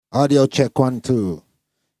Audio check 1, 2.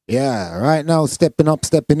 Yeah, right now stepping up,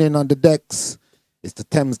 stepping in on the decks. It's the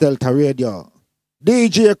Thames Delta Radio.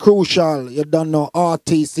 DJ Crucial, you don't know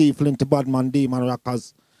RTC, Flinty Badman, Demon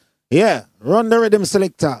Rockers. Yeah, run the rhythm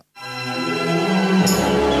selector.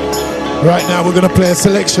 Right now we're gonna play a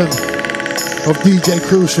selection of DJ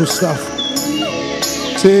Crucial stuff.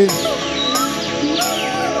 See?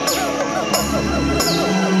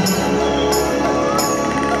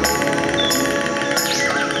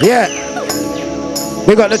 Yeah,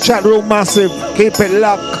 we got the chat room massive. Keep it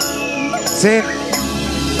locked. See?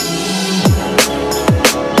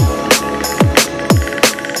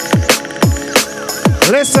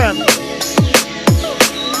 Listen.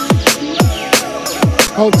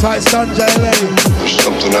 Hold tight, Sanjay Lane. There's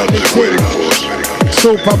something out there waiting for us.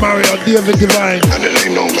 Super Mario, David Divine. And it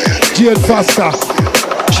ain't no man. Jane Foster.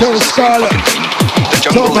 Cheryl Scarlett.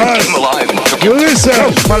 Tom Hurst. You listen.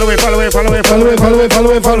 Follow it. Follow it. We're following.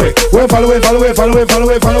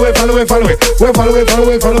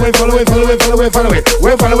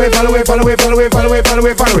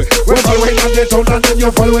 On the town and then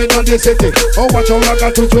you're following on the city. Oh, watch how I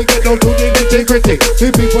got to swing it down to the nitty-gritty. The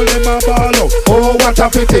people them a ball out. Oh, what a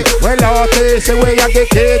pity. Well, artists say we are the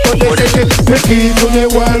key to the city. The key to the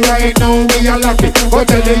world right now we are lucky. But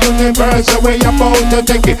tell the universe we about to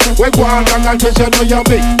take it. We go on and just know you're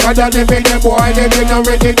big. But then they make them boy, they didn't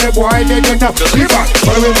ready, them boy, they didn't. Give back.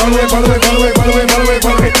 Follow it.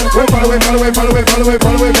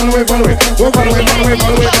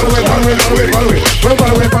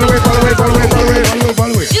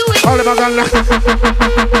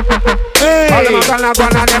 All of my gonna all of my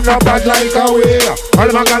gonna them no bad like a way. All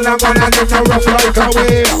of my gonna them no rough like a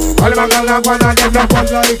way. All of my gonna them no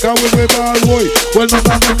bad like a way. Ball boy. Well, my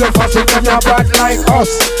gonna them fast them no bad like us.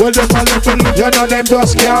 Well, them a little, you know them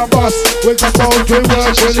just can't bust. We'll just out to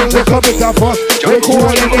work, we'll take a bit of fuss. We're cool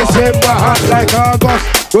in December, hot like August.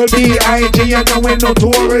 We'll be IG and we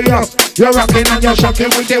notorious. You're rocking and you're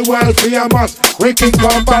shocking with the world famous. We kick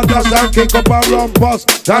up ballers and kick up a rumpus.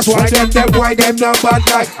 That's why them why them no bad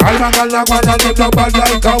like. All my gonna them no bad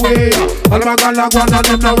like a way. All my gonna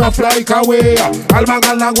them no rough like a way. All my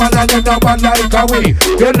gonna them no bad like a way.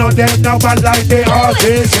 You know them no bad like the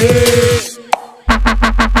artists.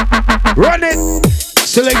 Run it.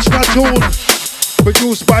 Selection of tune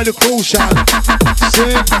produced by the Crucial.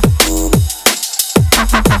 See?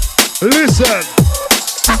 Listen.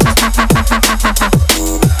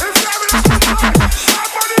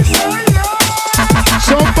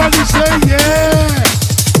 Somebody say yeah.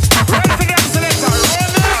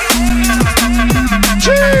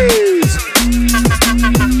 Cheese.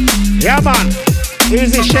 Yeah, man.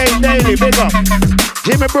 Easy Shane Daily, big up.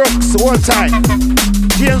 Jimmy Brooks, one time.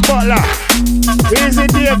 James Butler. Easy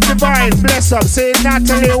Dave Divine, bless up. Say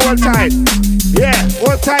Natalie, one time. Yeah,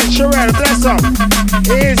 one time Sherelle, bless up.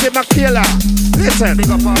 Easy Makila. Listen,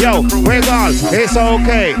 yo, we gone. It's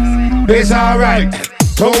okay. It's alright.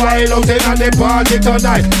 So wild out in on the party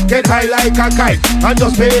tonight. Get high like a kite and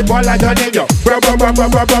just people like a ninja. Rock out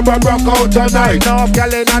tonight. No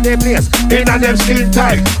girl in the place, in on them skin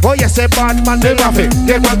tight. Oh yes, a bad man, they love it.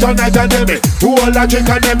 They want tonight and them it. Who all a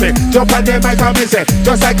drink and them it. Jump on them like a miss it.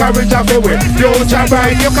 Just like a rich off the way. Future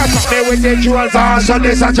bright, you can talk me with the jewels. So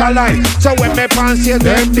they such a lie. So when me pants you,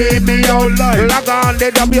 them need me all life. Log on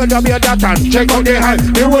the www.and check out the hype.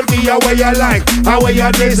 It will be a way you like, a way you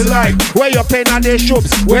dislike. Where you paying on the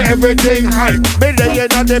shops, where everything hype. Me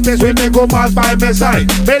laying on the place when they go miles by my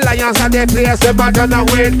side. Me lions on the place, the man gonna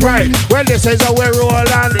win pride. Well, this is how we roll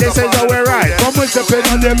and this is how we ride. Come we step in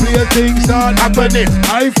on the place, things start happening.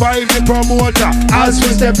 I find the promoter as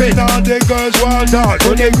we step in on the girls want out.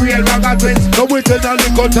 To the green rocket twins, come with a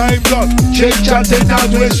little time block. Chit chatting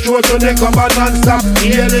as we straight to the cover non-stop.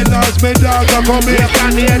 Healing as me dog are coming. You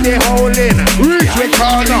can hear the howling. Reach the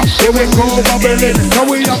corner, here we go bubbling. Now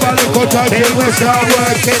we have a little time till we start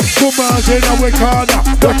working. Come on, in our corner,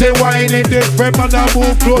 dirty whining. Different man a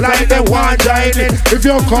move close like they want joining. If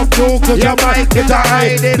you come too close, you might get a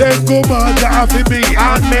hiding. Then come on, to have me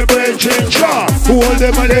and me bridging jaw. Hold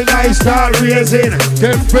them and the nice start raising.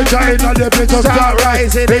 Temperature in the place start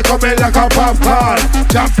rising. They come in like a popcorn.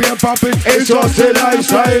 Champion popping, it's just the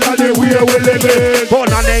lifestyle and the way we live it. Put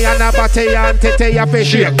on the and a batty and tete ya fish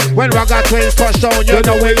shake. When Ragga Twins touch down, you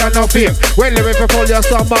know where you're not fake. When living for full your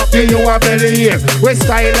stomach, give you a belly ache. with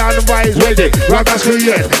style and vibes with it. Rockers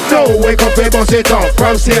create. No wake up and bust it up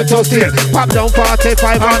from state to state. Pop down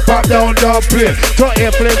 45 and pop down the plane. To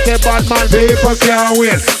inflict the bad man, people can't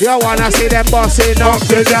win. You wanna see them busting up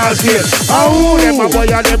the dance gate. Oh, them a boy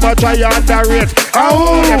and them a try underrate.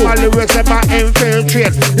 Oh, them a lyrics them a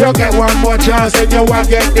infiltrate. You get one more chance and you won't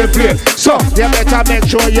get the plate. So, you better make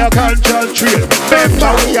sure you concentrate.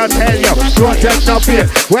 Remember we a tell you, don't take no fear.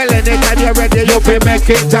 Well, anytime you're ready, you be make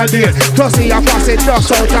it a day. Just see you pass it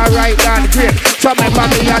dust out and right and great. So remember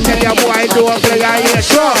me a tell you, boy, don't play a hate.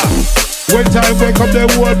 Sure. When time wake up, the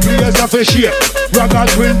whole players have a shape. Rocker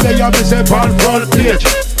twins, they have a say on front page.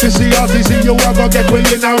 You see us, you see you are gonna get way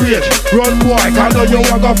in a rage. Run boy, I know you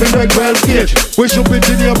are gonna feel like 12 gauge. We should be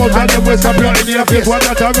in your mouth and them will stop you in your face. One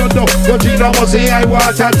that I run down, your Gina must say I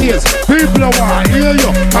want a taste. People want to hear you,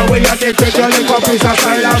 and when you take your link up, it's a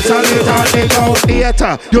silence and later they go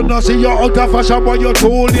theater. You know see you out of fashion, but you're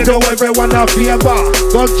too late. So everyone a favor,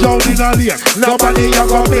 don't drown in a lake. Nobody you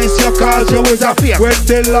gonna miss you cause you is a fake. When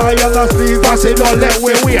they lie on the sleeve, I say don't let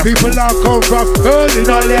we wait. People are come from early,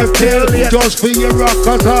 not left till late. Just for your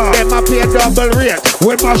rockers. Them a pay double rate.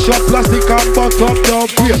 When my shop plastic and butt up down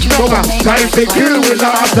plate. So time to kill with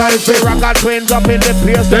a time to Rocker twins up in the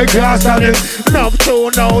place. they glass on it. Enough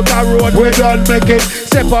tune out the road. We done make it.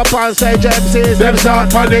 Step up and say MCs. Them start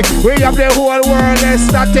panic. We have the whole world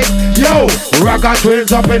ecstatic. Yo, rocker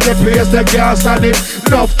twins up in the place. They can't stand it.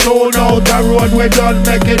 Enough tune out the road. We done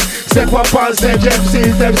make it. Step up and say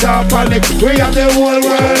MCs. Them start panic. We have the whole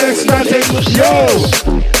world ecstatic.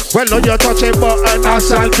 Yo. Well, no, you're touching button,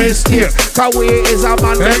 That's a mistake. cause we is a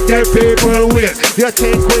man. Make the people wait. You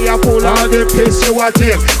think we are full All of the piss you a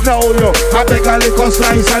take. no, no. I make a little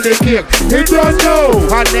slice of the cake. You don't know.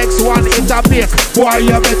 And next one is a bake. Boy,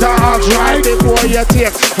 you better act right. Before you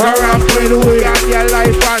take around with way and your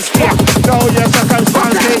life and stake. Now your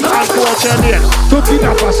circumstances unfortunate. Talking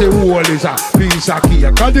of us a wall is a piece of cake.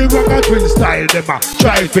 And the rocker twin style them a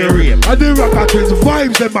try for real. And the rocker twins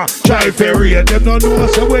vibes them a try for real. Them don't know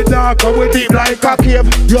so we dark and we deep like a cave.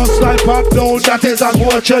 Just like pop down, that is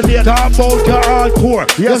unfortunate. Talk about your hardcore.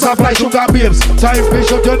 You supply sugar babes. Time for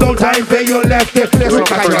shut you down, time for you left the place.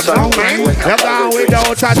 You're gone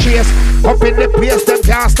without a trace. Up in the place, them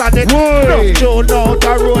can't stand it. Boy. No tune out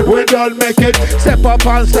the road. We done make it. Step up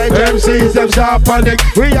and say MCs them start panic.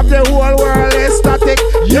 we have the whole world ecstatic.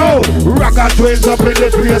 Yo, rocker twins up in the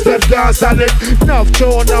place, them dance on it. Enough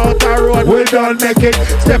tune out the road. We done make it.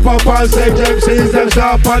 Step up and say MCs them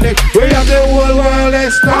start panic. We have the whole world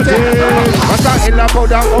ecstatic. I'm talking about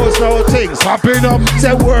the house now things. Popping up,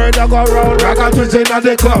 Say word I go round. rocker twins in at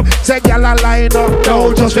the club. Say gyal a line up.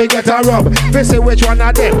 No, just forget a rub. We see which one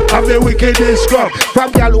of them. Have the wickedest scrub.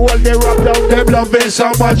 From gyal hold the rub down. Them love me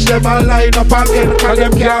so much, them a line up again. Cause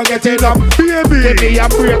them can't get enough. Give Baby, me a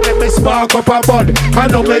break, let me spark. spark up a bud. I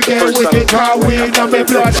know me get wicked, cause we in me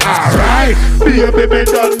blood. Alright, baby, me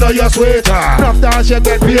don't know your sweater. Enough dance you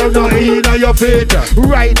get Feel no in your feet.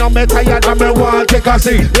 right now. Me tired And me want take a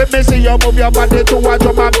seat. let me see you move your body to a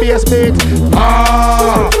drum and bass beat.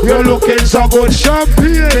 Ah, you're looking so good,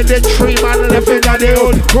 champagne. With the tree man left in the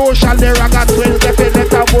hood. Crucial the rocker twins definitely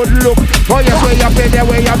a good look. Oh yes, way up in the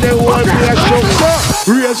way of the whole place shook.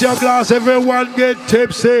 Raise your glass, everyone get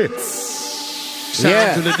tipsy. Shout Yeah.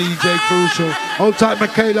 out to the DJ Crucial. Old time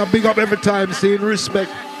Michaela, big up every time, seeing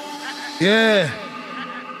respect. Yeah.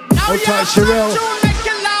 Old time Sherelle.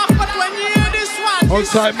 Old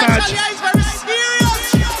time Match.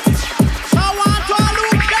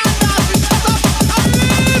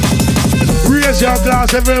 Raise your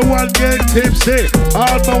glass, everyone get tipsy.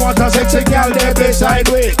 All my water sexy girl, they beside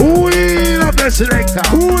me. We love the selector.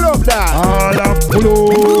 Cool up that. All up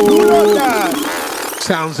Cool up that.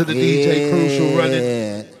 sounds of the DJ Crucial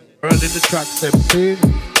running the track, them see.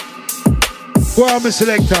 Go on, my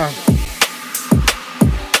selector.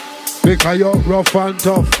 Because you're rough and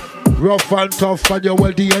tough, and you're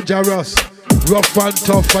well dangerous. Rough and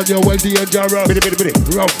tough, and you're well dangerous.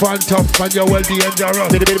 Rough and tough, and you're well dangerous.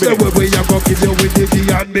 So where you go, give you with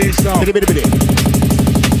the and bass now.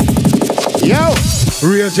 Yo,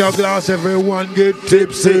 Raise your glass, everyone get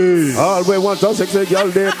tipsy. all we want a sexy girl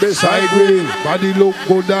there Side wheel, body look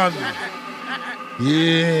good on.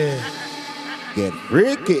 Yeah. Get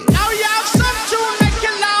freaky.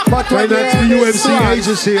 But Why not the UMC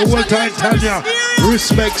agency? One time, Tanya.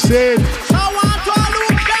 Respect said.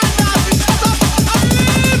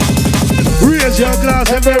 Raise your glass,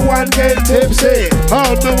 everyone get tipsy.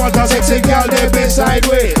 All me want a sexy girl, they beside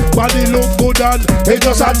way. Body look good and it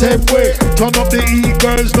just a temp way. Turn up the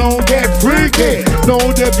E-girls, now get freaky. Now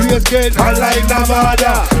the place get hot like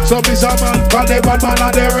Nevada. So miss a man, call the bad man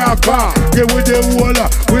and the rocker. Get with the water,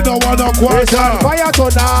 we don't want no quarter. Fire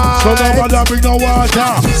tonight. So no bother bring no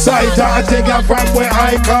water. Sight I take you from where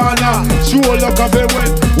I corner. Show look up it when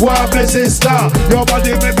wobble sister. Your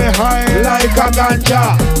body make me high like a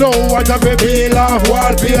ganja. No one to be peel off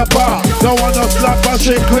wallpaper. No one to slap a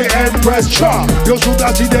strictly Empress chop. You should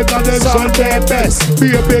have seen them on them Sunday best.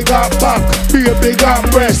 Be a big up back, be a big up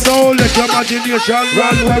breast. So let your imagination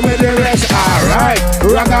run away with the rest. Alright,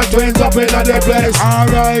 Rock and Twins up in the place.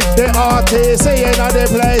 Alright, The artist in the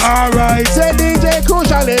place. alright, Say DJ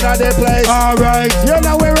Crucial in the place. alright, You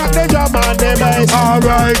know we rock the drum and the bass.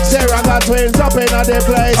 alright, Say Rock and Twins up in the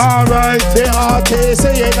place. alright, The artist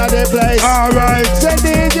in the place. alright, Say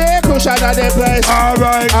DJ Crucial in the place.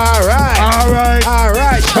 alright, Alright. alright.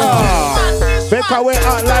 Alright, because we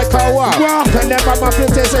act like a walk. Tell them I'm a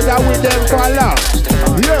fit say that with them for long.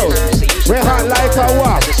 Yo, we hot like a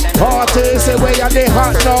walk. Artists say we are the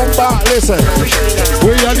hot number. Listen,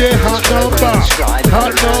 We are the hot number.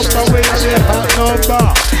 Hot number, we are the hot number.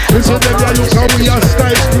 Listen them, ya look how we are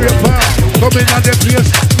skyscraper. Coming on the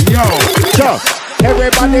place, yo. so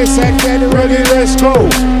everybody say get ready, let's go.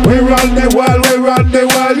 We run the world,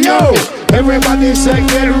 yo. Everybody say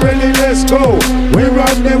get ready, let's go. We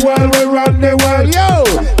run the world, yo.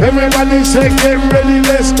 Everybody say get ready,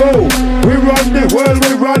 let's go. We run the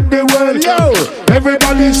world, yo.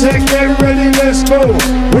 Everybody say get ready, let's go.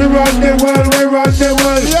 We run the world,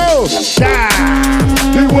 yo.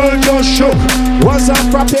 The world just shook. What's up,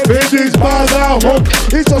 property? Baby's bars are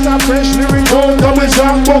hooked. It's just a fresh lyric. Don't come in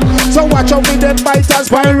some book. So watch out with them fighters.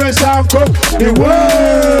 Pirates are cooked. The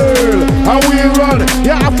world, how we run.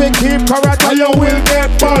 You have to keep correct And you will get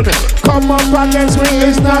fun. come up against me.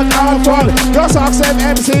 It's not our fun. Just ask them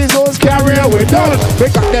MCs who's Carry we done. We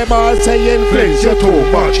got them all saying Things you too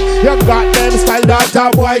much. you got them style that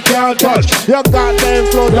That boy can't touch. you got them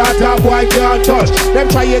flow that That boy can't touch. them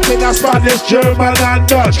try it in a Spanish. Spanish, German and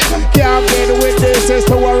Dutch. Can't get with this is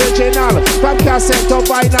to original. From cassette to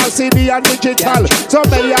vinyl, CD and digital. So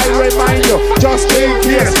may I remind you, just in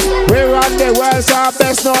case, we run the world, so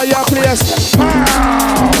best know your place.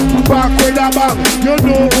 Pow! Back with a bang. You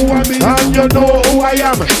know who I mean and you know who I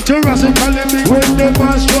am. Jurassic me when the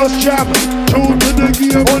man's just jam. True to the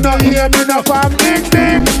game, wanna hear me now from ding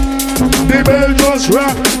ding. The bell just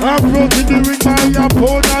rock. Approaching the ring, my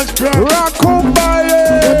opponent's drop. Rock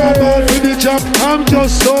Them a ball for the jump. I'm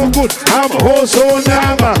just so good. I'm so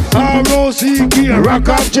nama. R.O.C. gear, rock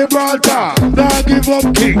up Gibraltar. Now give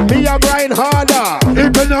up king. me a grind harder.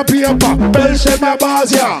 It pen a paper, bell set my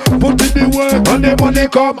bars, yeah. Put in the work and the money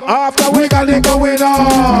come after we got it going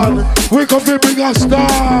on. We come to bring a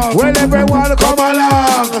star. When everyone Come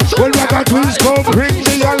along. When Rock and Twins come, ring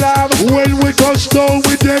the alarm. when we touch down,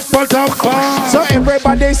 we take pot of fire. So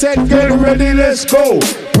everybody said Get ready, let's go.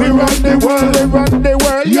 We run the world, we run the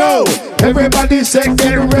world, yo. Everybody say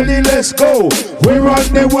get ready, let's go. We run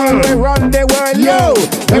the world, we run the world, yo.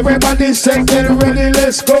 Everybody say get ready,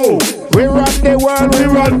 let's go. we run the world, We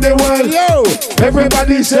run the world, yo.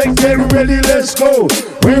 Everybody say get ready, let's go.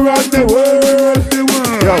 We run the world,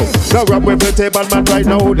 Yo, no run with the table man right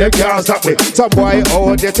now, they can't stop me. Some boy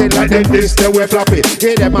out there till like them this, they way floppy.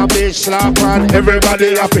 Give them a bitch slap and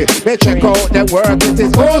everybody happy. They check out the work, it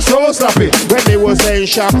is oh so sloppy. when they was saying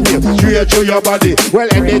sharp me. Straight to your body. Well,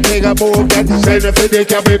 anything I move, then Send if they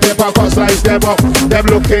can be paper, cause slice them up. Them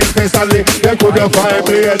looking constantly, they couldn't find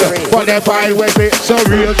me. but they find with me. So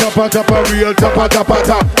real top, real top.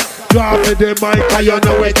 Drop in the mic, and you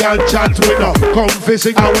know we can chat winner. Come for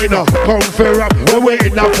sing a winner, come for rap. We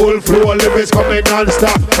in a full flow, lyrics coming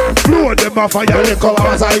non-stop. Flow them a fire, they come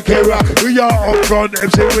as I can rock. We are up front,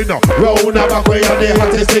 MC winner. Round a back, we are the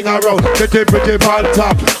hottest thing around. Get it pretty on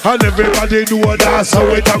top, and everybody know that's how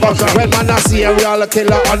it a go. When man I see a real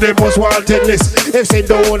killer And they most wanted list. if they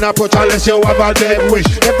don't approach Unless you have a dead wish.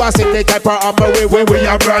 never seen the type of armor When we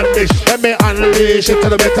are brandish, let me unleash it to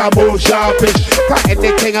the better move sharpish. Cause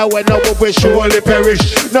anything I went up with Surely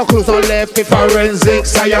perish. no clues no left if I Forensic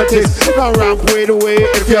scientist. no ramp with way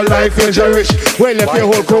if your life is rich. Well, if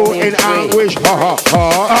your whole crew in anguish.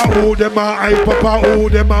 Who them a hype up, who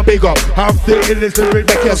them a big up. Have the illest lyric,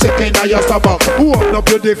 make you sick in your stomach. Who open up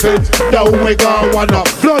your defense, down we go one up.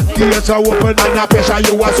 Floodgates are open and the pressure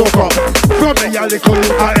you are so come. From the Yalico,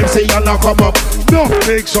 MC and I come up. No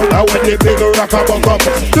big son, when the big rock up buck up.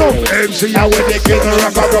 No MC, when the king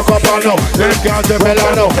rock up buck up. I know, them can't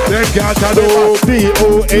develop, no, them can't do.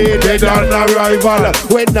 DOA, dead on arrival.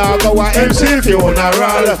 We now go a MC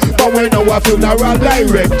funeral, but we know a funeral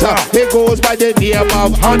director. He goes by the name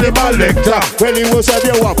of Hannibal Lecter. When he was a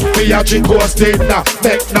view up, me a chico dinner.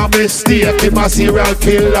 Make no mistake, him a serial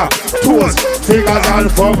killer. Toes, fingers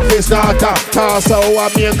and from his daughter. Toss our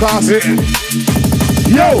main cast.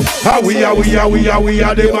 Yo, how we are them. How we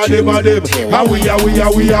are them. How we are them. How we are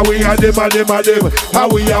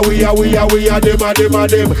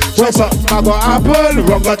them. What's up, I go apple,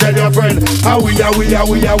 wrong go tell your friend. How we are them. How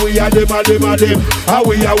we are them. How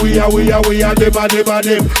we are them.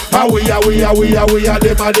 How we are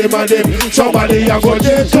them. Somebody a go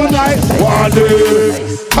there tonight. Want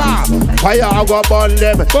them. Ha! Fire I go burn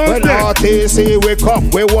them. When RTC we come,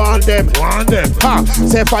 we want them. Ha!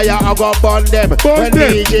 Say fire I go burn them. When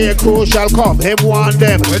DJ Crucial come, him want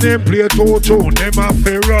them. When they play two-tune, them have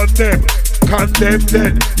to run them. Condemn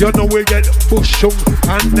them, you know we get bushung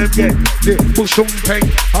and them get the bushung peg.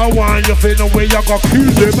 I want you to know where you go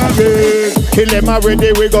kill them again. Kill them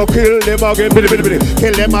already, we go kill them again.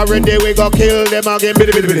 Kill them already, we go kill them again.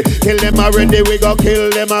 Kill them already, we go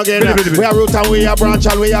kill them again. We are root and we are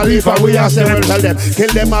branch and we are leaf and we are several. Tell them,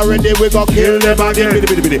 kill them already, we go kill them again.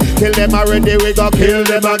 Kill them already, we go kill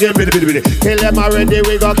them again. Kill them already,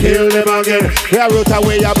 we go kill them again. We are root and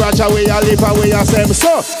we are branch and we are leaf and we are several.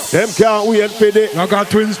 So, them can't wait. I got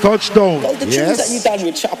twins touchdown. Well, the tunes that you done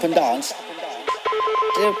with Chop and Dance,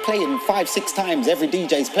 they're playing 5-6 times. Every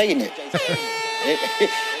DJ's playing it.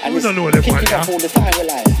 And we don't know what they're picking up all the time. We're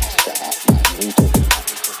like,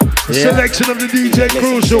 selection of the DJ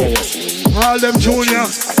Crucial. All them junior.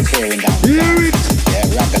 Hear it. Yeah,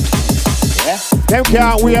 ragged. Yeah. Them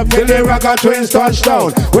can't wait till the Ragga Twins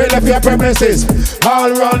touchdown. We left your premises,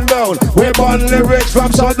 all run down. We burn lyrics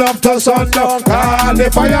from sun up to sundown. Call the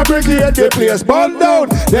fire brigade, the place burn down.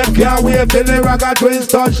 Them can't wait till the Ragga Twins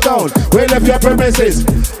touchdown. We left your premises,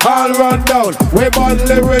 all run down. We burn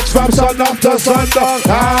lyrics from sun up to sundown.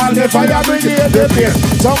 Call the fire brigade, the place.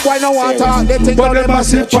 Some boy no want talk, they think but they must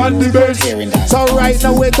sit on the bench. So right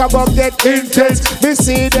now we talk about get intense. We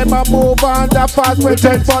see them a move on the fast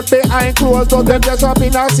pretend, but behind closed doors them just up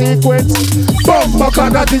in a sequence. Bumper car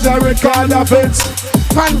that is a red card offense.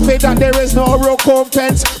 Confident there is no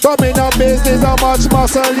recompense. Coming up business, how much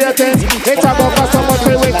muscle you tense. It's about so much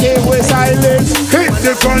we keep with silence. Hit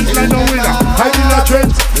the front line of winner, hide in the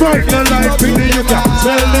trench. Bright the light in the you can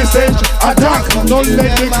smell the stench. Attack, don't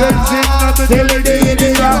let the cleansing. Not the lady in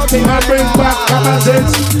the acting and bring back common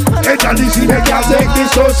sense. It's a DC they can't take the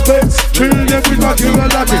suspense. Chill them with what you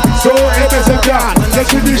are laughing. So MSF can,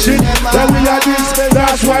 let's do this shit. Then we are this,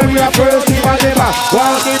 that's why we are first team and never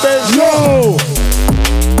want the best. Yo!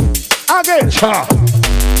 Again,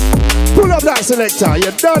 pull up that selector,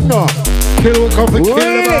 you don't know. Kill will come for kill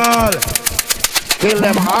them all. Kill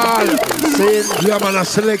them all. See? Yeah, man, a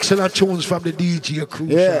selection of tunes from the DJ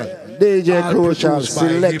Crucial. Yeah, DJ Crucial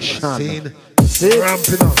selection. See?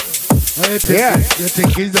 Ramping up. You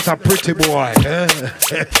think he's just a pretty boy, eh?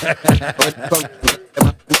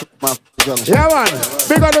 Yeah, man.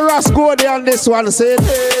 Big on the Rascody on this one, see?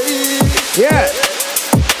 Yeah.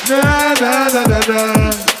 Na.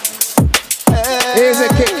 Here's a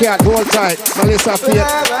Kit Kat, hold tight. Melissa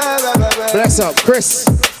Fiat, bless up. Chris,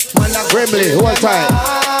 Brimley, hold tight.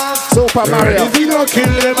 Super Mario.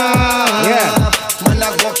 Yeah.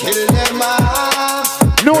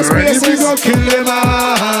 No spaces.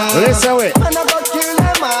 Listen to it.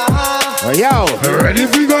 Yo. Ready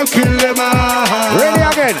if we go kill them all. Ready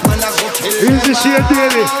again. Easy shit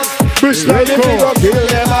daily. Ready if we go kill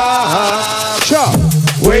them all. Sure.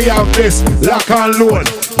 We have this lock and load.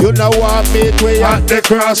 You know what meet we at the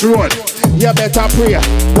crossroad. You better pray,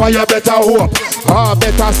 boy, you better hope. Or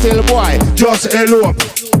better still, boy, just elope.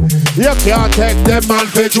 You can't take them man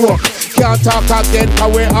for joke. Can't talk again,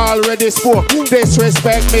 cause we already spoke.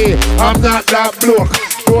 Disrespect me, I'm not that bloke.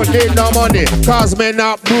 Don't need no money, cause me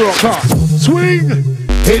not broke. Swing!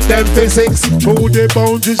 Hit them physics. Through the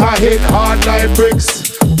boundaries, I hit hard like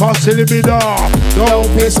bricks. Possibly be off, don't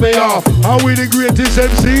piss me off. Are we the greatest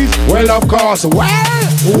MCs? Well, of course. Well,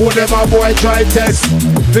 who them a boy try test?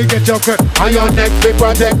 Forget your cut and your neck be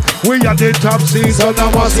protect. We are the top seeds, so no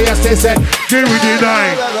more CS they said. Give we the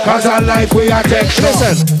nine, cause our life we are tech.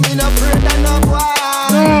 Listen.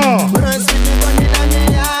 No.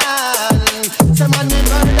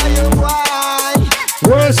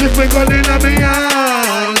 if we gun in me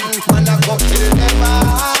hand. Man, I go kill them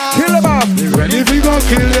all. Kill them off. Me ready if we go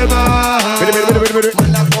kill them all. Man,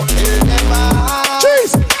 I go kill them all.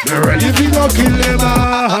 Jeez. Me ready if we go kill them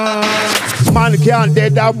all. Man can't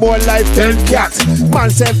dead a more life than cat. Man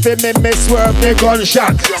said for me swerve the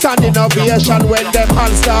gunshot. Standing ovation when them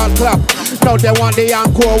hands start clap. Now they want the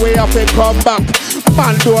encore way up and come back.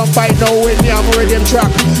 Man don't bite no when I'm rhythm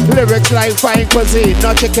track. Lyrics like fine cuisine,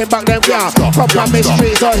 not chicken back them car. Come on me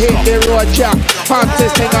streets or hit the road jack.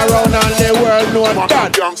 Fantastic thing around and the world know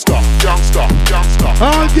that. Youngster, youngster, youngster.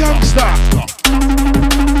 All youngster.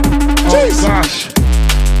 Jeez. Oh gosh.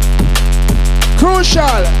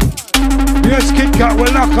 Crucial. Yes, Kit Kat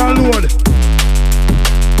will lock and load.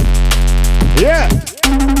 Yeah.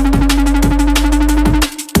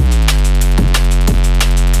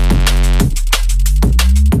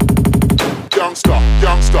 Youngster,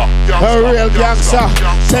 youngster, youngster. A real gangster.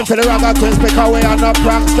 Send for the Ragga Twins because we are not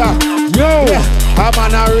prankster. Yo. Yeah. I'm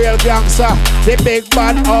on a real gangster. The big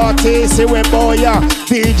bad artist, we boya.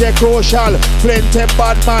 DJ Crucial, plenty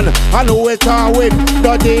bad man. And who we can with,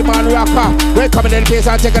 the demon rapper. We coming in the place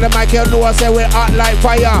and taking the mic, you know, say we hot like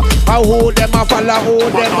fire. And who them a follow, who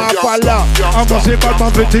them a follow. I must say bad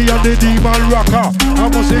man 50 and the demon rocker. I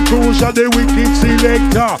must say Crucial, the wicked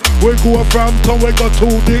selector. We go from town, we go to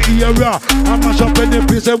the area. I mash up any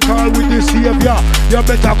place them call with the savior. You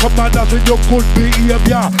better come and that's with your good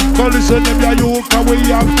behavior. So listen them, ya you can we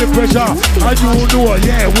have the pressure. And you know,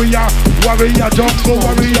 yeah, we are warrior, jungle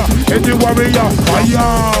warrior, any warrior, fire.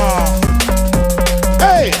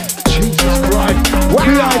 Hey! Jesus Christ.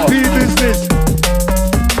 Wow. VIP business.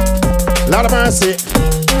 Lord of mercy.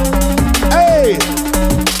 Hey!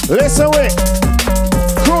 Listen wait.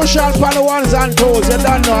 Crucial for the ones and twos. You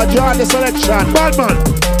don't know, join the selection. Bad man.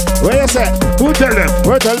 Where you say? Who tell them?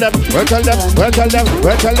 We tell them, we tell them, we tell them,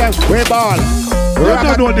 we tell them, we ball. They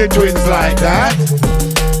don't know the twins like that.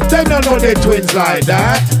 They don't know the twins like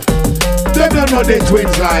that. They don't know the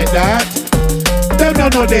twins like that. They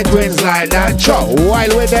don't know the twins like that. Cho,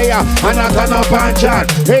 while we're there, and I turn up and chat.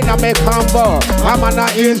 In a make combo, I'm on a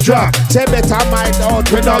eavesdrop. Say better mind out,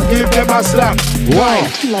 we don't give them a slap. Why?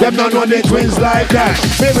 Them don't know the twins like that.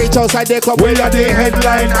 Me reach outside the club, we are the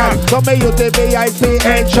headline act. So me use the VIP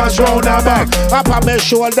entrance round the back. Up on my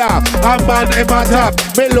shoulder, a man in my top.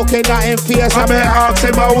 Me looking at him face, and me ask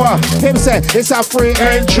him a what. Him say, it's a free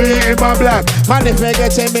entry in my black. And if me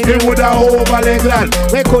get him in, he woulda overly glad.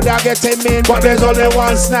 We coulda get him in, but there's only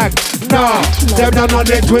one snack. No, them don't know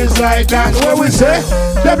the twins like that. What we say?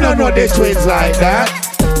 Them don't know the twins like that.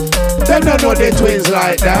 Them don't know the twins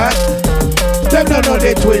like that. Them don't know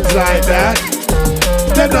the twins like that.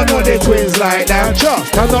 Them don't know the twins like that. Sure.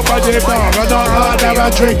 Turn up at the bar, I don't order a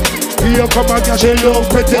drink. Here come and catch a look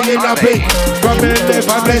pretty in a pink. From in the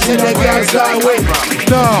blessing the girls that way.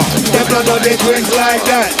 No, them don't know the twins like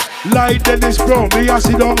that. Like Dennis Brown, me a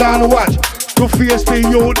sit down and watch. To face the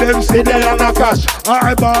youth, them say they on a cash.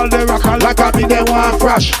 I ball the rocker like I be they want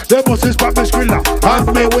fresh. They must spot me skrilla and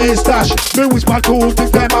me waist stash. Me whisper to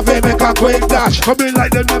think them a fi make a quick dash. Come in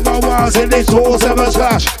like them never was in the 2-7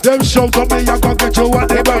 slash. Them shout to me, I gon' get you and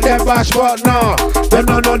they burn them bash. But no, them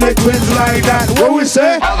don't know the twins like that. What we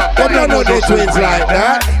say? Them don't know the twins like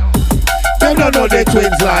that. Them don't know the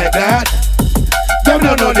twins like that. Them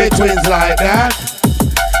don't know the twins like that.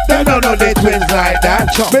 They don't know the twins like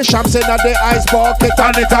that. Bishop's in the ice bucket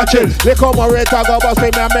and it a chill. They come over it a go bust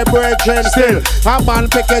me and me brethren still. A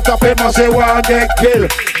man pick it up, he must say one get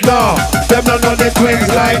killed. No, them don't know the twins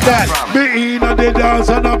like that. Me in the dance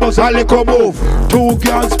and I must a little move. Two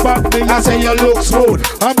girls spot me, I say you look smooth.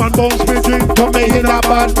 A man bounce me drink to me in a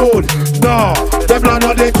bad mood. No, them don't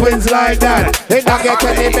know the twins like that. They not get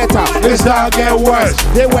any better, it's not get worse.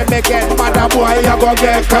 They when me get mad a boy, I go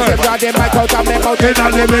get cursed. They draw the mic out and me mouth in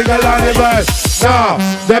and they make a lot of verse. No,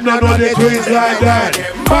 them don't know the twins like that.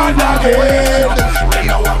 Man again. Them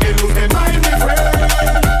don't want me lose their mind, my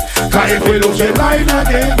friend. Cause if we lose the line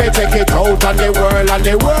again, they take it out on the world and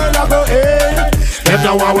the world a go in. Them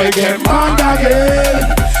don't want we get mad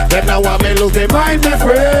again. Them don't want me lose their mind, my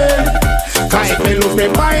friend. Cause if we lose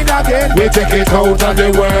their mind again, we take it out on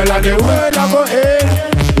the world and the world a go in.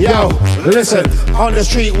 Yo, listen, on the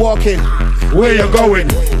street walking, where you going?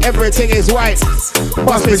 Everything is white,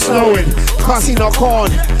 must be snowing. Cassie no corn,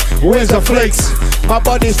 where's the flakes? My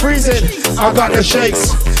body's freezing, I got the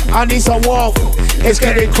shakes. I need some warmth, it's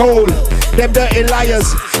getting cold. Them dirty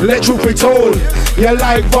liars, let truth be told. You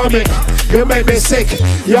like vomit, you make me sick.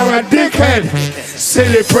 You're a dickhead,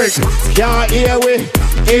 silly prick. Y'all hear we,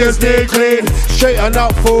 ears they clean. Straighten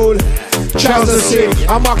up fool, trousers sick.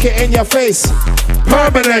 I mark it in your face.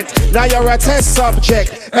 permanent. Now you're a test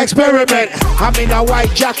subject, experiment. I'm in a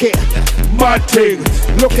white jacket, mud thing.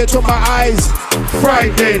 Look into my eyes,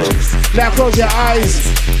 frightening. Now close your eyes,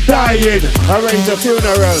 dying. Arrange a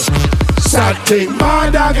funeral, sad thing.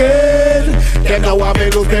 Mad again. Them know I may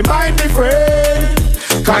lose my mind, my friend.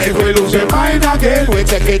 Cause if we lose my mind again, we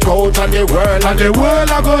take it out on the world, and the world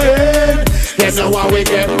are going. Them know how we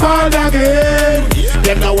get mad again.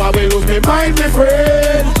 Them know how we lose my mind, my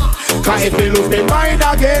friend. Cause if we lose my mind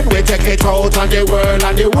again, we take it out on the world,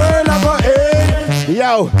 and the world are going.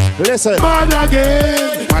 Yo, listen. Mad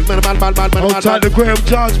again. Man. Outside the Graham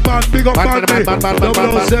George, man. Big up,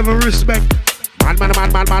 man. 007, respect.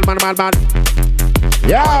 Man.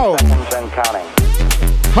 Yo.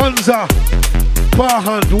 Hansa. Bar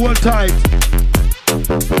hand, one tight.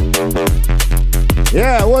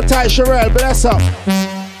 Yeah, one tight, Sherelle, bless up.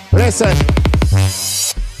 Listen.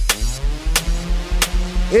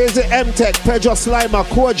 Here's the M-Tech, Pedro Slimer,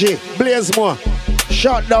 Koji, Blazemore,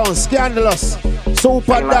 Shutdown, Scandalous,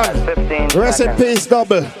 Super Done, Rest in Peace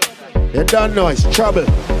Double. You don't know it's trouble.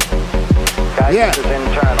 Yeah.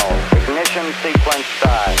 Internal. Ignition sequence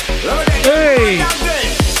start. Hey!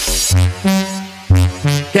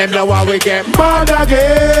 Them know how we get mad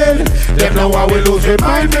again. Them know how we lose our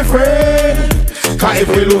mind, my friend. Cause if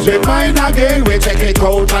we lose our mind again, we take it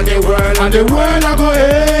out on the world, and the world are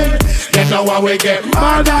going. Them know how we get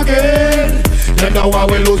mad again. Them know how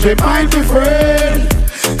we lose our mind, my friend.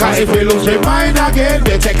 Cause if we lose our mind again,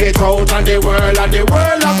 we take it out on the world, and the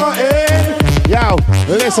world are going. Yo,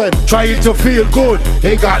 listen. Trying to feel good,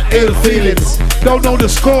 He got ill feelings. don't know the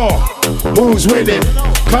score. Who's winning?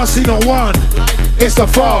 Casino 1, It's the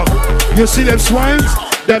fog. you see them swines?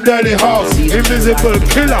 Them dirty hogs. Invisible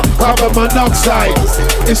killer, Carbon monoxide.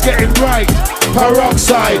 it's getting bright.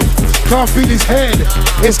 Peroxide. Can't feel his head,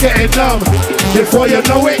 It's getting numb. Before you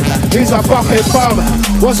know it, he's a fucking bum.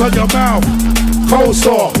 what's on your mouth? Cold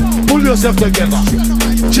sore. Pull yourself together,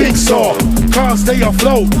 Jigsaw. can't stay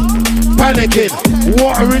afloat. Panicking.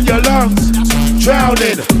 Water in your lungs,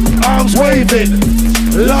 Drowning. arms waving.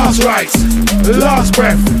 Last rites. Last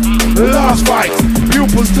breath. Last fight.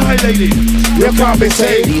 Pupils dilated, You can't be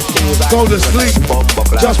saved. go to sleep.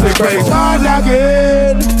 Just be brave. Mad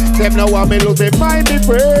again. Them know what me lose me mind, me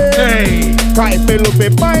friend. Hey, Can't me lose me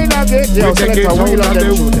mind again. Yo, we take select it a wheel up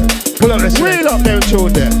them out tune there. pull up the stick. Wheel up them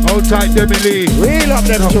tune there. Hold tight, Demi Lee. Wheel up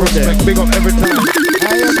them tune there. Respect, big up every time.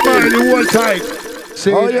 Smile the one time.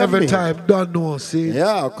 Say Oh, it yeah, every me. time. Don't know, see.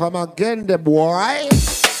 Yeah, come again, the boy.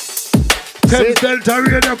 Tell Delta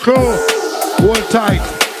Radio Crew. One tight.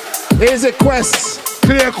 Easy Quest.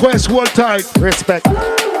 Clear Quest, one tight. Respect.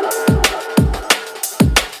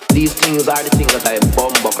 These things are the things that I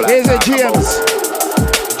bumbuck like. Easy James.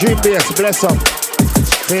 Dream Bass, bless up.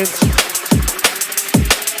 Finch.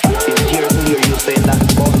 It's years and years you saying that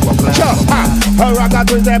bumbuck like. Sure, her I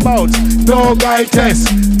got with them out. No guy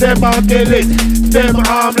test. Them are kill it. Them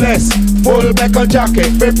harmless. Full metal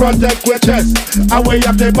jacket. We protect your chest. And we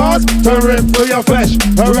have the boss to rip through your flesh.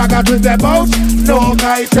 Her I got with them out. No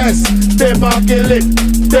guy test. Them are kill it.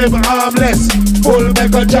 Them harmless. Full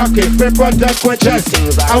metal jacket. We protect your chest.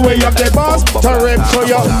 And we have the boss to rip through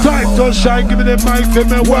your Time to shine, give me the mic for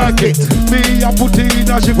me work it. Me, I put it in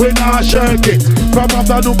a ship, we not shirk it. From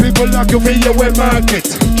afternoon people like you feel you will market.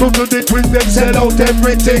 True to the twin, them sell out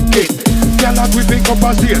every ticket. Girl, as we pick up a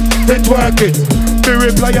steal, they twerk it. Me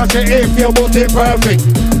reply, I say, if your booty perfect.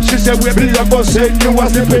 She said, we be a bus, say you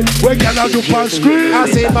was the pit. When girl, I do pan screen. I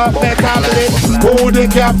see my metal lip. Who the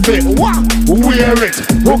cap fit? Wear it.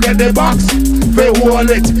 Who get the box? They hold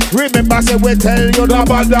it. Remember, say we tell you no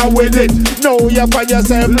bother with it. Know you find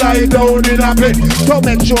yourself lie down in a pit. To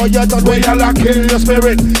make sure you don't wait and kill your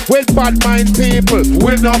spirit. With bad mind people,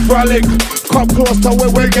 we not frolic. Come close to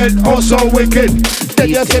where we get also wicked. Then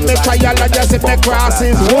you see me trial and you see me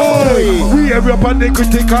crosses. Whoa. We every up on the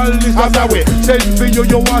critical list of the way. Send for you,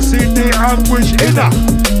 you want see the anguish inner.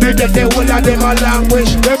 They get the whole of them a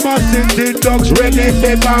language. Them a sing the dogs Ready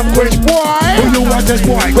for vanquish. Boy. Who you want this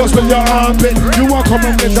boy? Cause when your armpit, you want come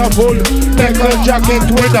up with a full Metal jacket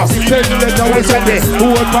with us. Send letter we send it.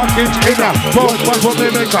 Who a package inner. Both pass for me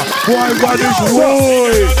maker. Why what is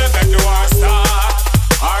boy?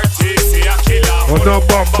 Oh no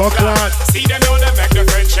bumbo clan. See them know them make the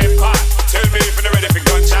friendship hot. Tell me if they're ready for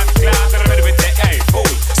gunshot class. And I'm ready with the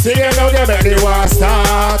fool. See you know they make the war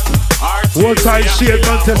start. One side shade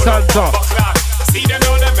Monte Santa. See them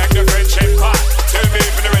know them make the friendship hot. Tell me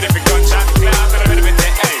if they're ready for gunshot class. And I'm ready with the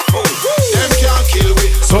fool. Them can't kill we,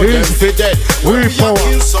 so them fi dead. We power.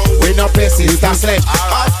 kill some, We no play sister sledge.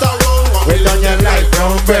 after round one, We done your life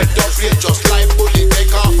brown bread. don't play just like bully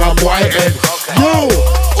take off From white head. Yo!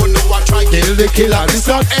 Oh no, I try kill the killer. This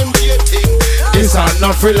not MJ thing. This are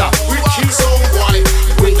not thriller. We kill some boy.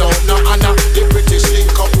 We don't know honor. The British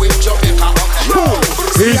link up with Jamaica.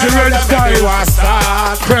 Easy red style was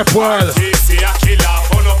start. Prep world.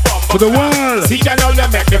 For the world. See you know you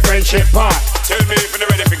make the friendship part. Tell me if you're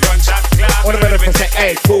ready for gunshot clap. What about if I say,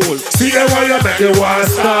 hey, fool? See the way you make the war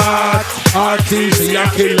start. RTC and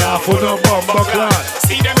killer for the bomber clan.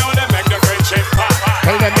 See them know they make the friendship part.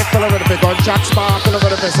 Tell them they pull over the big gunshot spark. Pull over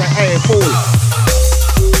the say, hey, fool.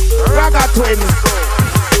 Ragga twins.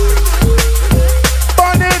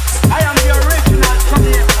 Bonnet. I am the original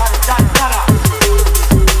Jamaican Dandara.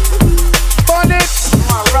 Bonnet.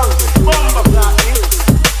 Bomber clan.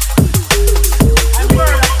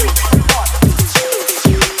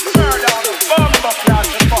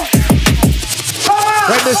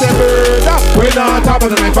 When they say murder, we not talk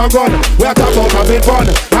about the knife and gun. We are talking about having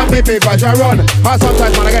fun and me people try run. And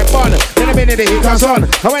sometimes when I get fun, then I mean in the heat and sun.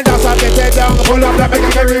 And when that's what they take down, pull up that make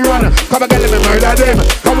a carry run. Come again, let me murder them.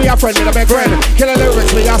 Come we are friend with a big friend. Kill the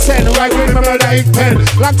lyrics we are send. Right with me murder ink pen.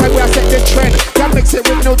 Long time we are set the trend. Can't mix it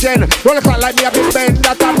with no gen. Roll a clock like me a big bend.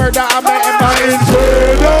 That a murder I make in my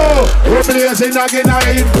inferno. We blazing again a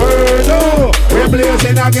inferno. We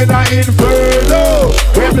blazing again a inferno.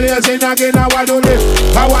 We blazing again a what do this?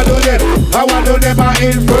 I want to them, I want to them a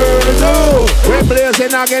inferno. We're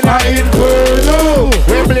blazing again a inferno.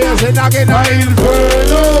 We're blazing again a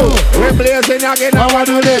inferno. We're blazing again. I want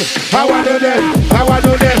to them, I want to them, I want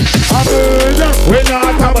to them. A murder. We're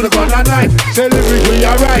not talking about the gun and knife. Say lyrics we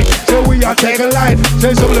are right, so we are take a line.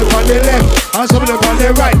 Say some look on the left and some look on the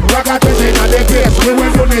right. Ragga twins in the place. We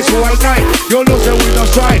went from this all night. You know say we not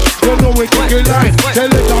strike. You know we kick a line. Say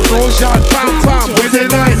let us go shot, bam bam with the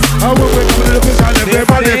line. And when we come to the place and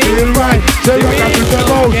everybody feel right. Say you got to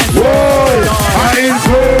come out. Whoa, a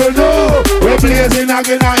inferno. We're blazing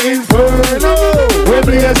again a inferno. We're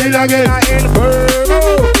blazing again a inferno.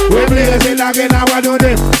 We're blazing again. I want to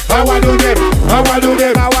them. I want to them. I want to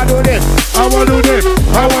them. I want to them. I want to them.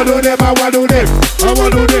 I want to them. I want to them. I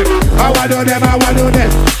want to them. I want to them. I want to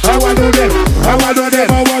them. I want to them. I want to them.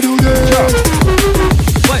 I want to them.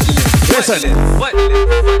 Listen,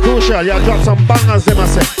 Crucial, you drop some bangers, them I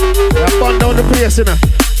say. You burn down the place, you know.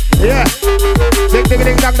 Yeah. Ding ding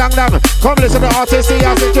ding dang dang dang. Come listen to RTC,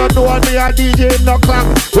 I said you know me a DJ no clang.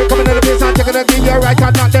 We come into the place and taking the give you right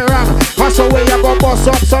and not the wrong. That's the way you go bust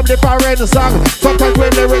up some different song. Sometimes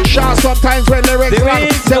when lyrics short, sometimes when lyrics long.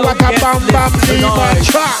 Say what a bam bam demon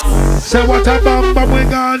track. Say what a bam bam we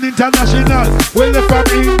gone international. We left from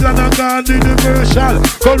England and gone universal.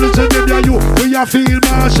 Come listen to me you, we a field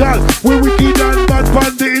marshal. We wicked and bad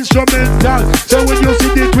pan the instrumental. So when you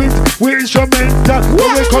see the twins, we instrumental.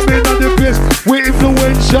 When we come in on the place, we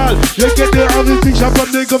influential. You get the other things from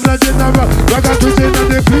the governor general. Ragga twins in on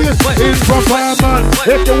the place, in performance.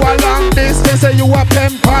 If you are long distance, say you a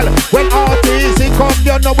pen pal. When RTC come,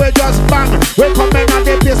 you know we just bang. We come in on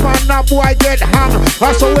the place, man, that boy get hang.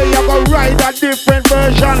 That's the way you go ride a different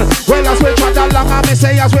version. Well, I switch on the long, I me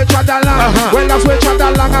say I switch on the long. Well, I switch on the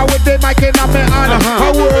long, I with the mic in my hand.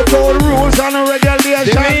 I work all rules and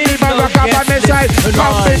regulation. People rock up on the side,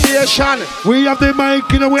 combination. We have the mic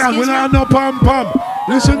in the way and we not no pom pom.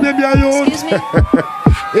 Listen to me, you. Excuse me.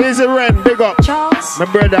 Easy Ren, big up. Charles. My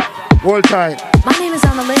brother, hold tight. My name is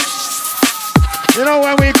on the list. You know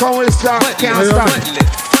when we come, we start, can't stop.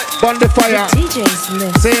 Burn the fire. DJ's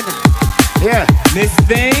list. Sing. Yeah. Miss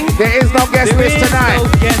Thing. There is no guest list tonight. No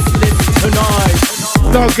guest list tonight.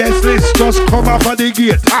 No guest list, just come up at the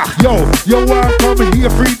gate. Yo, you want come here,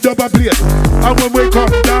 free double plate. And when we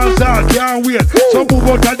come, dance out, can't wait. So move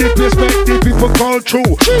out of the place, make the people call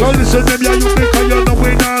through. So listen to them, yeah, you because you know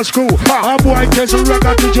we not screw. A boy catch a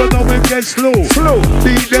ragga to you know we get slow.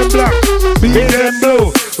 Beat them black, beat them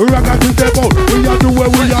blue. Ragga to them out, we a do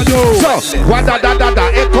what we a do. So,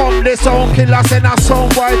 wa-da-da-da-da, here come the sound killer, send a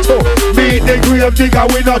sound boy too. Beat the grave digger,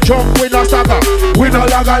 we no jump, we no stagger. We no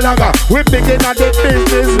laga. We begin at the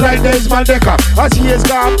business like Desmond Decker. As years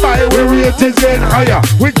gone by, we rate is getting higher.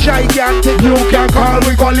 We gigantic, you can call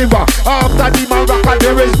we Gulliver. After the man rocker,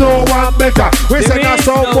 there is no one better. We send a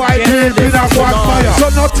sound boy deep in a quagmire. So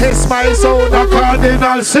no test my sound, a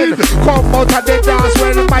cardinal sin. Come out of the dance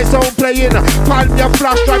when my sound playing. Palm your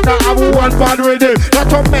flash drive, now have one bad rhythm.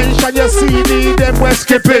 Not to mention your CD, them we're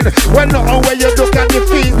skipping. When not where you look at the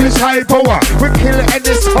feet, this high power. We kill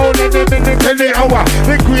any sound any minute, any hour.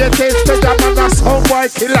 The greatest treasure man, a sound boy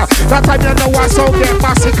killer. That time you know I sound get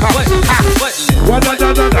massacre.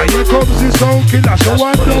 Wa-da-da-da-da, here comes the sound killer. So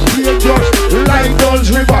I don't play just like Duns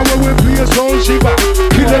River. When we play sound shiver,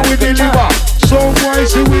 kill them with the liver. Sound boy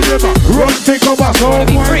see we never run take over. Sound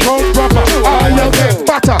boy come proper. All you get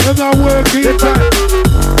butter, and I work in time.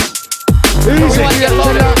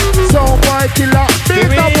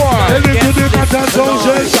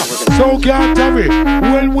 can't hurry.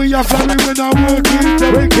 When we are flurry, when I work in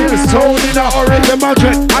we kill sound in a hurry. Them a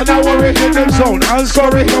dread, and I worry in them sound. And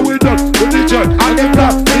sorry, how we done with the judge. And the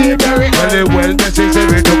black, the berry. Well,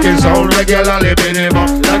 necessary to kill sound regularly minimum.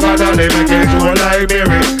 Like a dolly, make it to a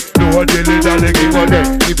library. No dilly dally, give a day.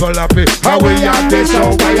 People happy. How we have this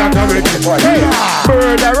sound by a courage. Hey,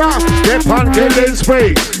 murderer, they on killing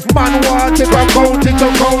spree. Man want it from county to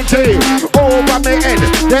county. Over me head,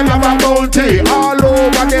 them have a bounty. All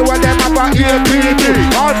over there where them have a APD.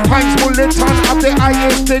 All pints bulletin of the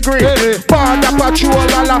highest degree. Border patrol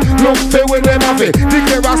all look for with them have it.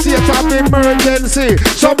 Declare a state of emergency.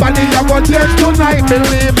 Somebody have got dead tonight,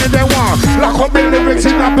 believe me they want. Lock up the lyrics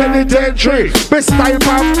in a penitentiary. Best type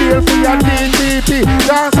of feel for your DDP.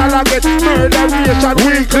 Dance all I get murderation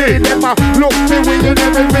weekly. Them a look for we in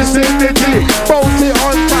every vicinity. Bounty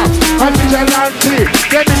hunter and vigilante.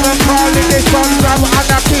 Them even calling the sons of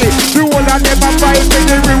anarchy. The whole of them a fight with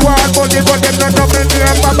the reward money, but them not coming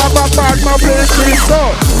near bad my place so.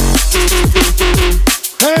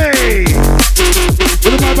 Hey!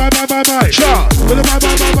 Bye. Sure.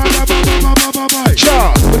 Sure.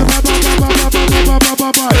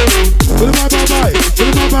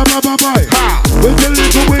 We'll tell you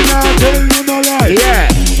to win and tell you no lie. Yeah.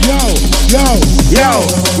 Yo.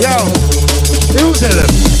 You tell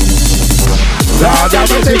them. Lord, I'm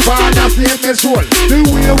a sick fan of the soul. The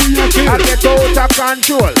way we are killed, I get out of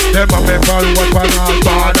control. Them a make all what for all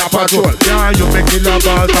border patrol. Yeah, you make killer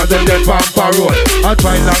balls and then they on parole. I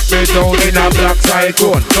try lock me down in a black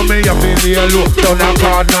cyclone. So me a feel the low down a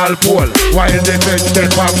cardinal pole. While the fence them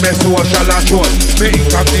from me social assault. Me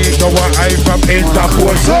incognito what I from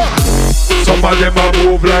Interpol. So some of them a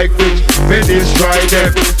move like bitch. Me destroy them.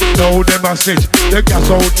 Now them a snitch. They gas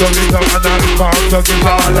out to the and all farm to give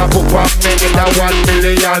all a book 1 minute and 1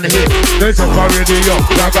 million hit. There's a radio,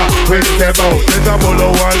 Raga, print them out. There's a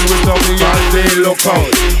bullet one with some and they look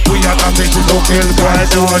out. We are not fixing to kill by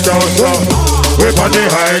no doubt. We're on the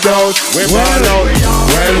hideout. Well.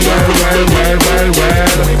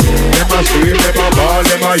 Them a scream, them a ball,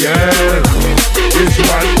 them a yell. This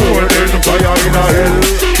one more than fire in a hell.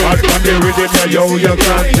 But when they read it, yo, you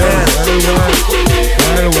can't tell.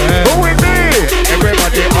 Well. Who with me?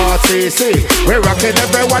 Everybody RTC. We're rocking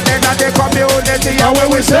everyone in the community. How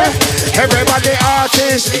will we say? Everybody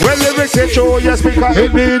artist. When lyrics hit you, your speaker,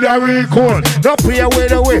 it need a record. Don't play away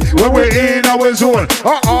the way when we're in our zone.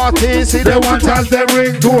 RTC, they want us the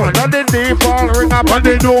ringtone. Not the default ring up and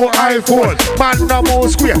they know iPhone. Man, no more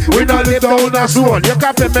square. We not live down a zone. You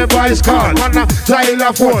can pay me voice card. Man, a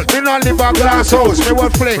xylophone. We not live a glass house. We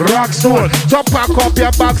will fling rock stone. So pack up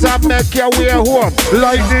your bags and make your way home.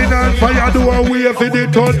 Lightning and fire do a wave in the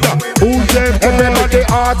thunder. Who's them? Everybody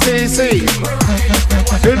RTC.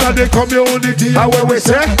 In the community. How will we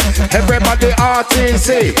say? Everybody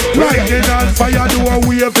RTC. Lightning and fire do a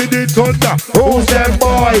wave in the thunder. Who's them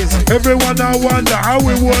boys? Everyone I wonder how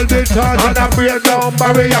we hold it on. And a break down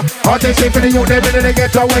barrier. RTC for the youth, they really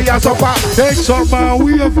get away and suffer. Take some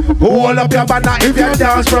wave. Hold up your banner. If you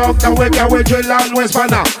dance from the way can we drill and we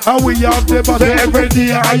spanner. And we have the battle every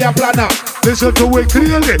day higher planner. Listen to it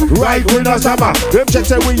clearly. Right with us summer. Them check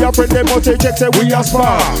say we are pretty much check say we are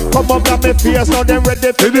spar. Come up on me face now them ready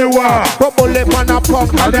for the war. Bubble lip on a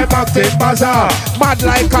punk and them acting bazaar. Mad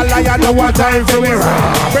like a lion, no one time for we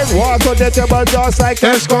rah. Bring water to the table just like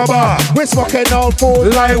Escobar. We smoking out food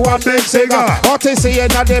like one big cigar. RTC in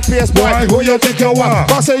the place, boy, who you think you are?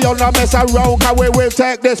 Cause you not mess around, cause we will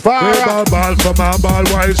take this far. We ball from a ball,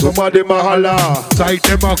 why somebody mahala. Tight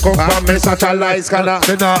them a come from me such a lies, canna.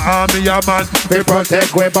 Send a army a man, we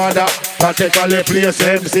protect we border. Particularly place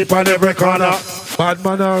MC on every corner. Bad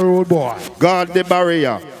man a road boy. Guard the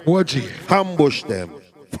barrier. Watch it. Ambush them.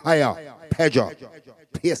 Fire. Pedger.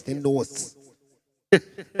 Paste the notes.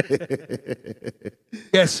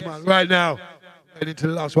 Yes, man. Right now. Heading to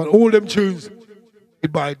the last one. All them tunes.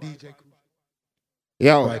 Goodbye, DJ.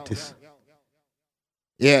 Yo. Right this.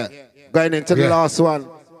 Yeah. Going into the last one.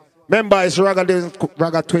 Remember, it's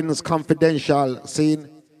Raga Twins Confidential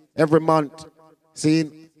scene. Every month.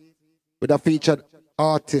 Scene. With a featured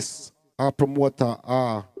artist. Our promoter,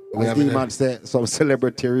 as D-Man said, some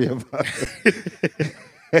celebrity rave.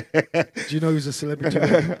 Do you know who's a celebrity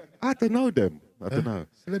rave? I don't know them. I don't know.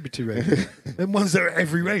 Celebrity rave. Them ones that are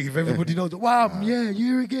every rave. Everybody knows. Wow, yeah,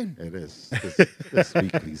 you again. It is. Let's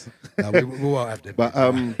speak, please. We won't have them. But,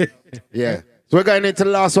 yeah. So we're going into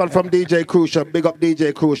the last one from DJ Crucial. Big up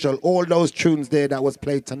DJ Crucial. All those tunes there that was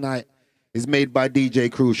played tonight is made by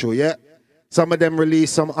DJ Crucial, yeah? Some of them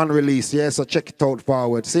released, some unreleased, yeah? So check it out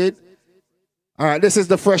forward. See it? All right, this is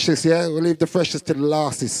the freshest, yeah? We'll leave the freshest to the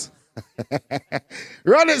lastest.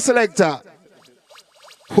 Run it, selector.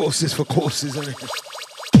 Horses for courses, isn't it?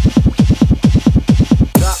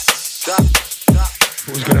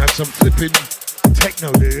 Who's gonna have some flipping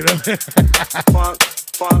techno there, you know?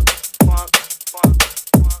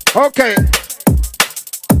 Okay.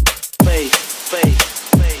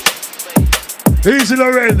 Easy,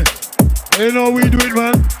 Loren. You know we do it,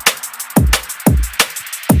 man.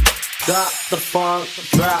 Drop the funk,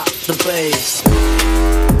 drop the bass.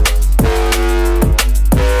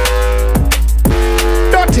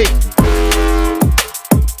 Dirty.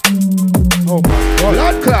 Oh my God.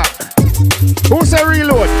 Blood clot. Who's a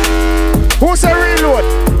reload? Who's a reload?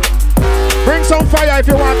 Bring some fire if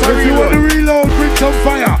you want to If reload. you want to reload, bring some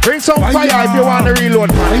fire. Bring some fire if you want to reload,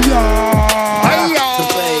 man. Hiya.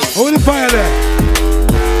 Hold the fire there.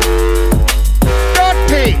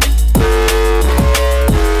 Dirty.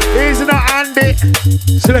 Easy now, Andy.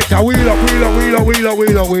 Select a wheel up.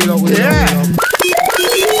 Yeah.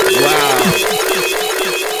 Wow.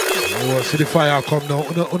 Oh, see the fire come now.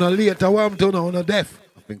 On a later one, on a death.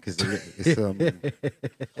 I think it's thing,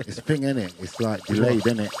 innit? It's like delayed,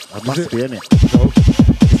 innit? It must be, innit?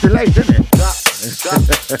 It's delayed, innit?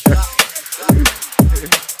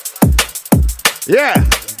 Yeah.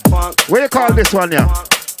 What do you call this one, yeah?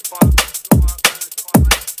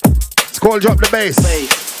 It's called Drop the Bass.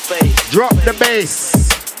 Drop the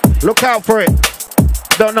Bass. Look out for it.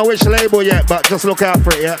 Don't know which label yet, but just look out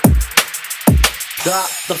for it, yeah? Drop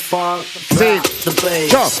the funk, See, drop the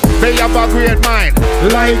bass. just they have a great mind,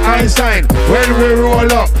 like Einstein. When we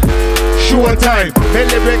roll up, show time. Me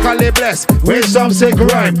lyrically blessed with some sick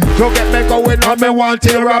rhyme. Don't get me going on me one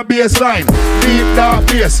tear a bass line. Deep dark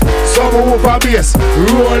bass, some over bass,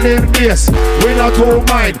 rolling bass. We not too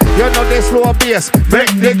mind, you know the slow bass.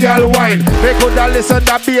 Make the girl whine. They coulda listen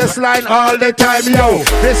to bass line all the time, yo.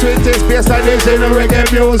 The sweetest bass line is in reggae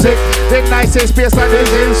music. The nicest bass line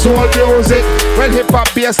is in soul music. Well, hip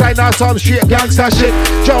hop bass line or some straight gangster shit.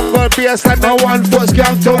 Jungle bass line, no one puts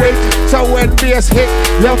gang to it. So when bass hit,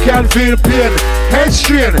 you can feel pain. Head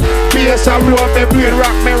strain, bass a roll me brain,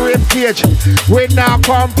 rock me rib cage. We now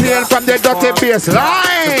complain from the dirty bass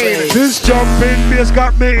line. This jumping bass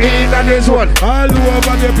got me In and this one, all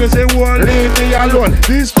over the place. They won't leave me alone.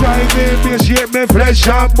 This driving bass shape me flesh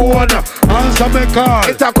and bone. Answer me call.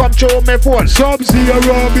 It a come through me phone. Sub-zero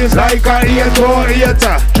bass Like a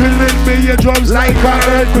 808, drilling me your drums like a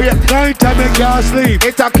earthquake. Night time I can't sleep.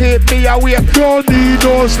 It a keep me awake. Don't need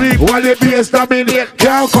no sleep. While the bass dominate,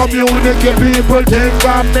 Can't communicate, people think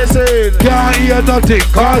I'm missing. can't hear nothing.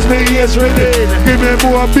 Cause me ears ringing. Give me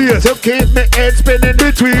more bass. To keep me head spinning.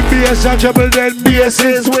 Between bass and treble, then bass Bass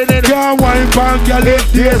is winning. can't wine pan, girl.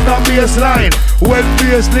 If There's no bass line. when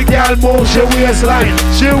bass the girl move, She waistline.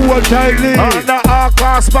 she hold tightly. On the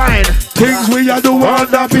hardcore spine. Things we are doing on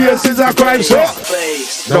the bass is a crime. So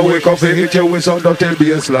Bass. now wake up and hit you with some dirty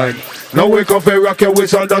bass line. Now wake up and rock you with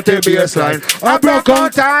some dirty bass line. I broke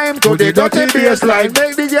on time to the dirty bass line.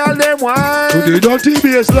 Make the girl them To wine. the dirty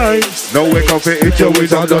bass line. Now wake up and hit you with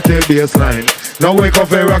some dirty bass line. Now wake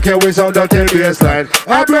up and rock you with some dirty bass line.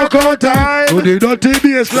 I broke on time to the dirty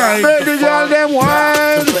bass line. Make the girl them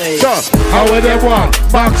wine. So, How would they want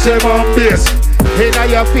maximum bass? inna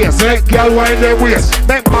your face. Make girl wind their waist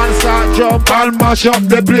Make man start jump. and mash up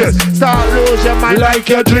the place. Start lose your mind. Like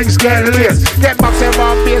your drinks get laced. Get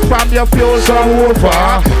maximum bass from your fuel. Some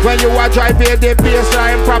woofer, When you are driving the bass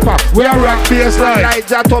line proper. we are rock bass line. Like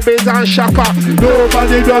Jatobis and Shaka.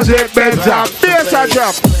 Nobody does it better. Bass a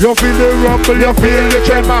drop. You feel the rumble, you feel the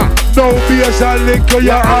tremor. No bass and lick to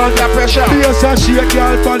your hand. Under pressure. Bass and shake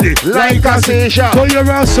your body Like a seashell. So you're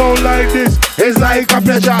a sound like this. It's like a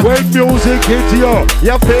pleasure. When music hit you,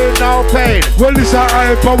 You feel no pain. well, this a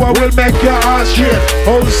high power will make your heart straight.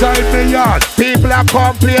 Outside me yard, People are so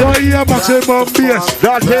complaining. you maximum bass.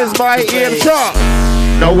 That is my aim, sir.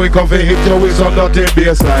 Now wake up and hit you with some dirty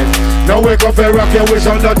bass line. Now wake up and rock you with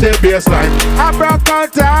some dirty bass line. I broke on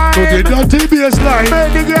To the time. dirty bass line.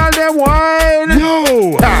 Make the girl them wine.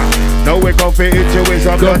 Yo! Ah. Now wake up and hit you with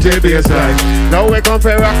some dirty bass line. Now we come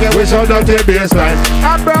for rock you With with some dirty bass line.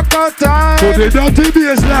 I broke on time. To the dirty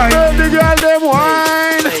bass line. Make the girl them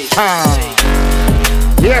wine. Ah.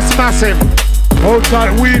 Yes, massive.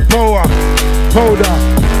 Outside weed power, powder,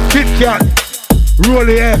 Kit Kat,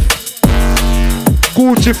 Rolly F,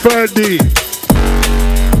 Gucci 30,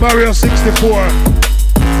 Mario 64,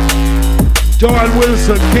 Joel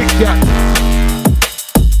Wilson, Kit Kat,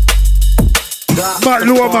 Matt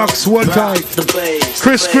Lomax, one time,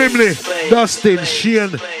 Chris Grimley, Dustin,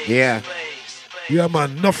 Shane. Yeah. Yeah,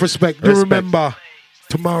 man, enough respect. Do Respect. remember,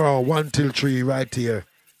 tomorrow, 1 till 3, right here,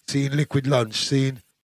 seeing Liquid Lunch, seeing